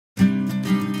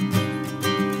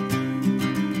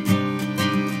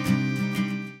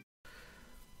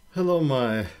Hello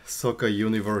my soccer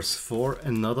universe for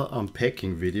another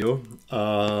unpacking video.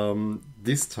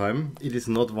 This time it is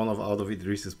not one of out of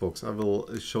Idris's box. I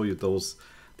will show you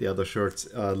the other shirts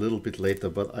a little bit later,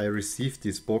 but I received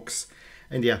this box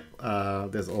and yeah,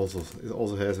 it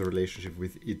also has a relationship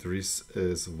with Idris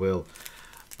as well.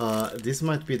 This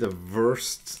might be the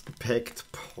worst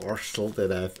packed parcel that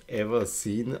I've ever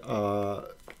seen.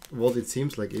 What it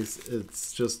seems like is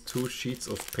it's just two sheets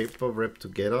of paper wrapped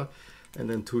together and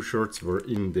then two shirts were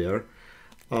in there,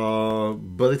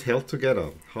 but it held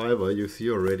together. However, you see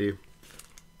already,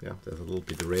 yeah, there's a little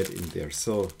bit red in there.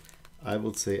 So I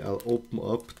would say I'll open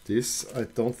up this. I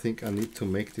don't think I need to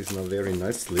make this now very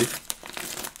nicely.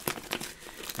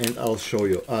 And I'll show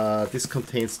you. This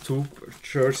contains two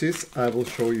jerseys. I will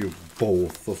show you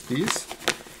both of these.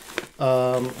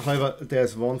 However,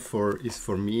 there's one is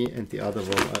for me and the other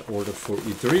one I ordered for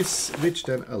Idris, which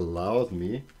then allowed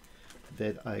me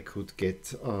that I could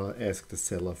ask the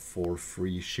seller for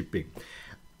free shipping.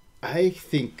 I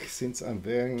think since I'm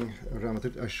wearing Real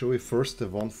Madrid, I show you first the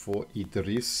one for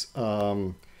Idris,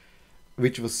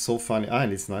 which was so funny.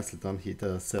 And it's nicely done.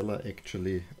 The seller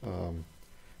actually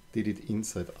did it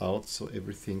inside out, so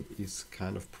everything is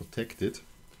kind of protected.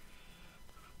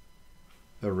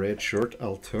 A red shirt,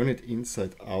 I'll turn it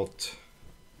inside out.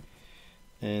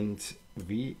 And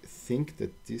we think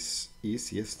that this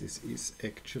is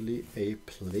actually a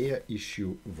player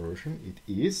issue version. It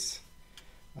is.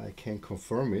 I can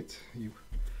confirm it. You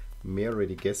may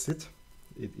already guess it.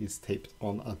 It is taped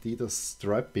on Adidas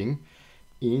striping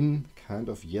in kind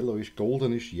of yellowish,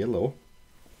 goldenish yellow.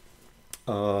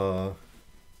 On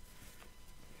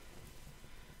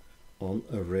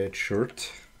a red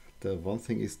shirt. The one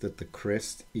thing is that the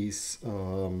crest is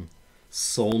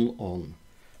sewn on.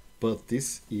 But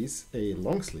this is a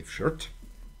long sleeve shirt.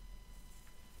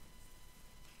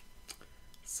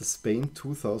 It's a Spain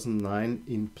 2009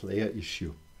 in player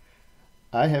issue.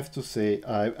 I have to say,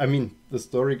 I mean, the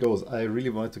story goes, I really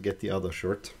wanted to get the other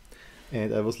shirt.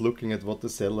 And I was looking at what the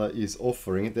seller is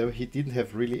offering. He didn't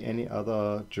have really any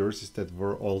other jerseys that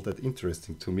were all that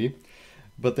interesting to me.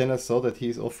 But then I saw that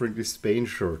he's offering this Spain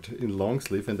shirt in long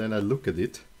sleeve, and then I look at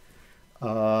it.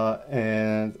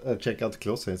 And I check out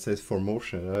closer and it says for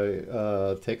motion.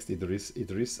 I text Idris,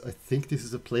 I think this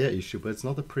is a player issue, but it's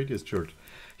not the prettiest shirt.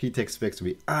 He texts back to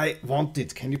me, I want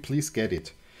it, can you please get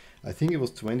it? I think it was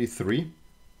 23,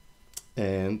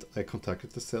 and I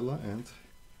contacted the seller, and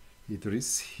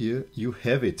Idris, here you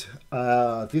have it.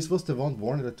 This was the one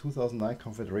worn at the 2009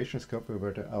 Confederations Cup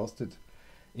where they ousted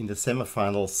in the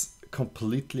semifinals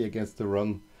completely against the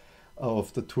run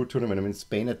of the tour tournament. I mean,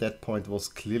 Spain at that point was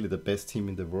clearly the best team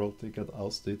in the world. They got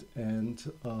ousted and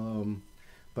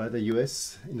by the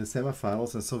US in the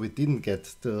semifinals, and so we didn't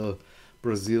get the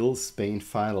Brazil-Spain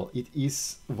final. It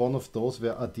is one of those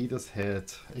where Adidas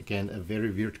had, again, a very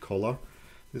weird color.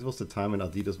 This was the time when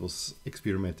Adidas was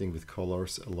experimenting with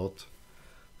colors a lot.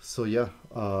 So yeah,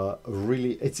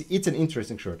 really, it's an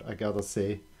interesting shirt, I gotta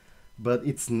say. But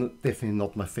it's definitely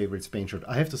not my favorite Spain shirt.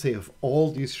 I have to say, of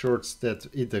all these shirts that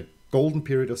in the golden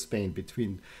period of Spain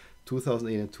between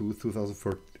 2008 and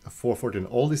 2014,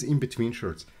 all these in-between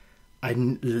shirts, I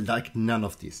like none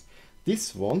of these.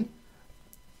 This one,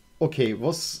 okay,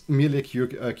 was merely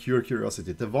a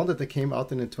curiosity. The one that they came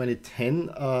out in 2010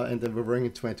 and they were wearing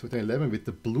in 2011 with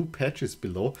the blue patches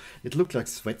below, it looked like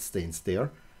sweat stains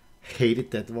there. Hated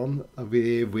that one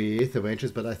with the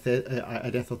vengeance, but I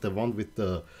then thought the one with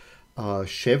the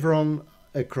chevron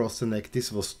across the neck, this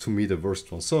was to me the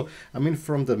worst one. So I mean,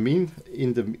 from the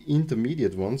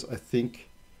intermediate ones, I think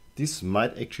this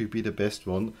might actually be the best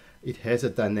one. It has a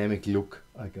dynamic look,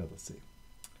 I gotta say.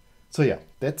 So yeah,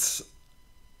 that's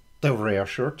the rare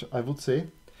shirt, I would say.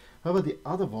 However, the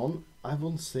other one I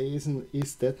wouldn't say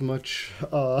is that much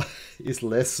is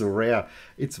less rare.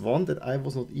 It's one that I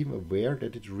was not even aware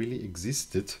that it really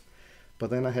existed. But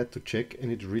then I had to check,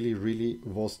 and it really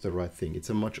was the right thing.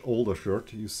 It's a much older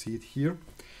shirt. You see it here.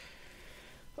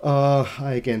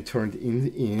 I again turned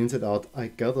inside out. I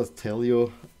gotta tell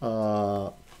you,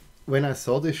 when I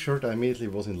saw this shirt, I immediately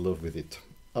was in love with it.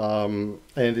 And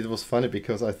it was funny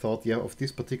because I thought, yeah, of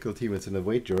this particular team, it's an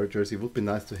away jersey. It would be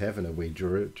nice to have an away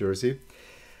jersey.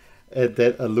 And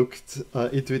then I looked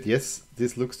into it. Yes,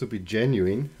 this looks to be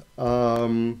genuine.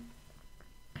 Boy,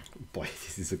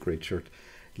 this is a great shirt.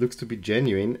 It looks to be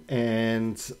genuine,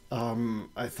 and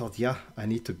I thought, yeah, I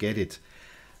need to get it.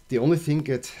 The only thing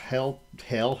that held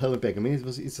me back, I mean,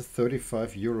 it's a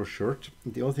 35 euro shirt.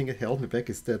 The only thing that held me back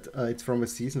is that it's from a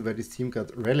season where this team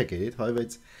got relegated. However,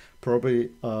 it's probably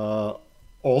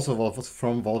also was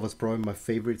probably my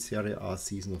favorite Serie A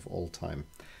season of all time.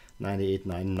 98-9,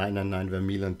 999, where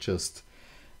Milan just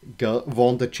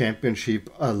won the championship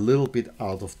a little bit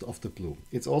out of the blue.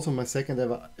 It's also my second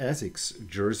ever ASICS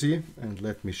jersey, and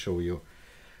let me show you.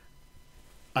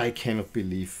 I cannot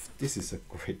believe this is a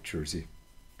great jersey.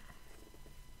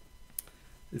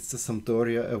 It's the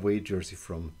Sampdoria away jersey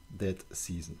from that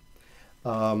season.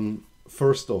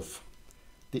 First off,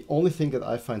 the only thing that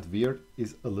I find weird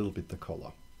is a little bit the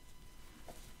collar.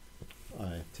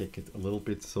 I take it a little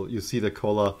bit, so you see the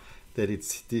collar, that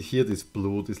it's here, this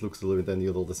blue, this looks a little bit, then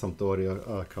you know the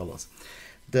Sampdoria colors.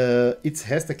 It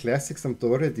has the classic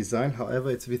Sampdoria design, however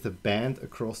it's with a band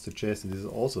across the chest, and this is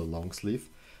also a long sleeve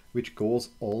which goes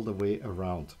all the way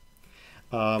around.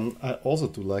 I also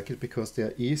do like it because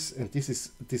there is, and this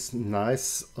is this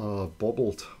nice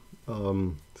bobbled,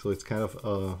 so it's kind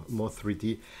of more 3D.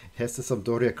 It has the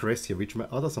Sampdoria crest here, which my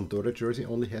other Sampdoria jersey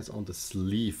only has on the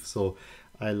sleeve, so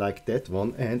I like that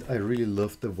one, and I really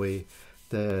love the way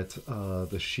that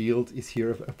the shield is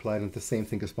here applied, and the same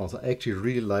thing as sponsor. I actually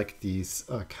really like these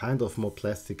kind of more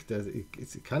plastic,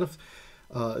 it's kind of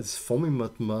it's foamy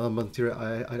material.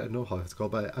 I don't know how it's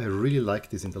called, but I really like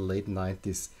this in the late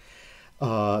 90s.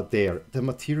 There, the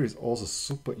material is also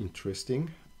super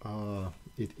interesting.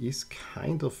 It is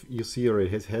kind of, you see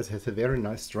already, it has a very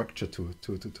nice structure to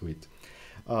it.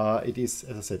 It is,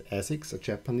 as I said, ASICS, a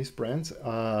Japanese brand.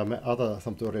 My other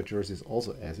Sampdoria jersey is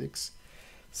also ASICS.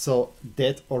 So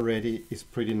that already is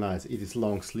pretty nice. It is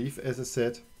long sleeve, as I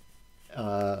said.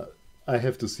 I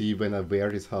have to see when I wear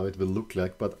this how it will look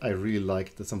like, but I really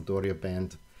like the Sampdoria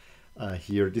band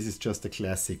here. This is just a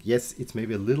classic. Yes, it's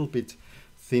maybe a little bit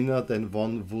thinner than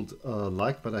one would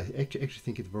like, but I actually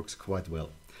think it works quite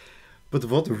well. But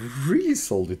what really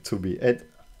sold it to me, and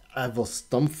I was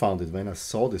dumbfounded when I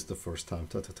saw this the first time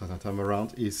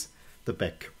around, is the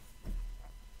back.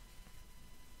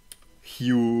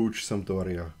 Huge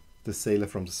Sampdoria, the sailor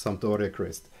from the Sampdoria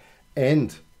crest.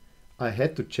 And I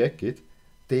had to check it,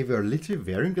 they were literally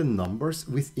wearing the numbers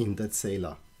within that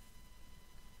sailor.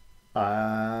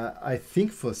 I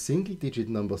think for single digit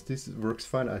numbers this works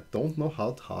fine. I don't know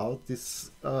how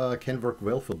this can work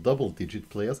well for double digit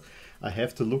players. I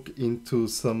have to look into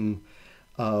some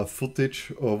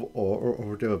footage or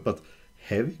whatever, but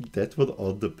having that one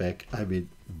on the back, I mean,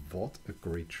 what a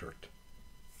great shirt.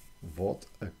 What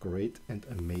a great and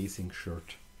amazing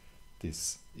shirt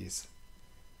this is.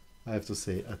 I have to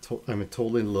say, I'm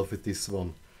totally in love with this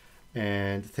one.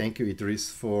 And thank you, Idris,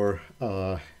 for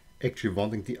actually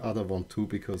wanting the other one too,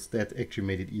 because that actually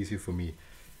made it easier for me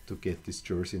to get this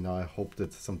jersey. Now I hope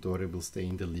that Sampdoria will stay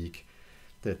in the league,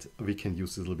 that we can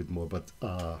use it a little bit more. But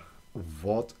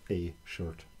what a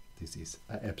shirt this is.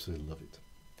 I absolutely love it.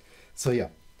 So yeah,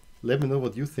 let me know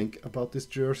what you think about these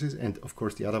jerseys, and of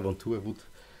course the other one too. I would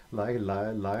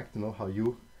like to know how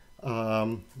you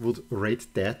would rate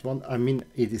that one. I mean,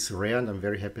 it is rare and I'm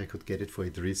very happy I could get it for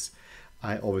Idris.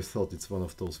 I always thought it's one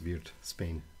of those weird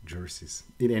Spain jerseys.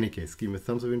 In any case, give me a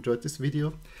thumbs up if you enjoyed this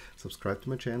video. Subscribe to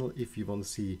my channel if you want to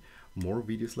see more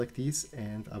videos like these,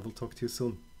 and I will talk to you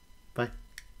soon. Bye.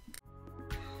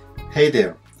 Hey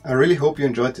there, I really hope you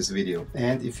enjoyed this video,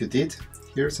 and if you did,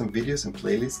 here are some videos and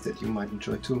playlists that you might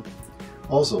enjoy too.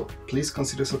 Also, please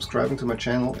consider subscribing to my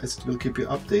channel, as it will keep you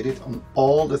updated on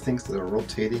all the things that are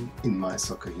rotating in my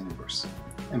soccer universe.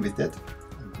 And with that,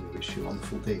 I wish you a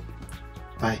wonderful day.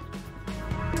 Bye.